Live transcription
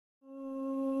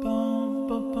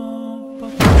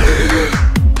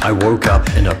I woke up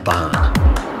in a barn.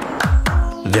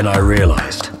 Then I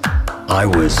realized I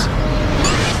was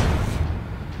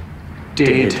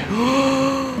dead.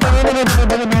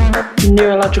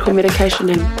 Neurological medication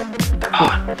in.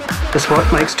 Oh, that's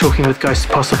what makes talking with ghosts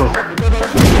possible.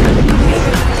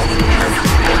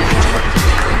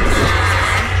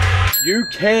 You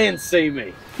can see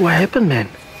me. What happened, man?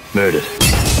 Murdered.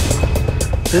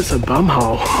 That's a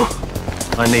bumhole.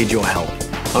 I need your help.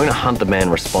 I'm going to hunt the man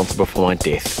responsible for my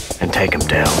death and take him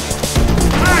down.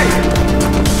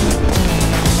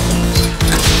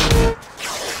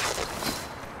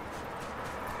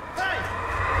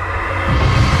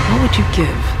 What would you give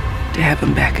to have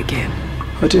him back again?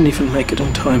 I didn't even make it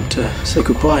in time to say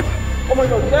goodbye. Oh my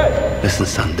God, Dad! Listen,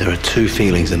 son, there are two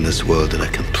feelings in this world that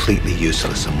are completely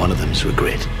useless, and one of them is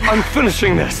regret. I'm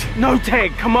finishing this. No,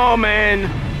 Tagg, come on, man.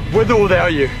 With or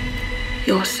without you.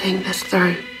 You're seeing this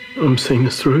through. I'm seeing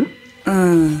this through.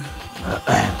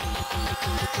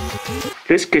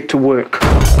 Let's get to work.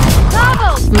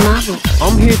 Marbles.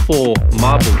 I'm here for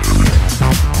marbles.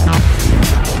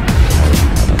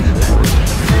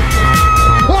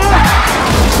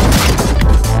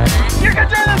 You can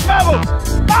do this, marbles!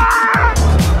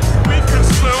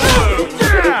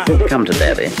 Come to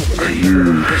Daddy. Are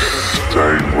you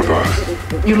staying with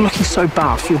us? You're looking so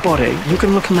buff, your body. You're going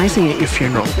to look amazing at your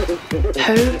funeral.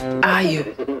 Who are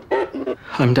you?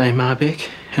 I'm Dame Marbeck,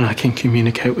 and I can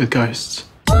communicate with ghosts.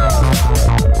 I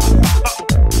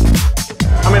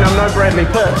mean, I'm no Bradley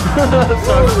Pitt.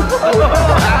 So...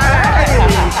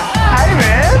 Hey,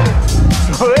 man!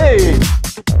 Sweet!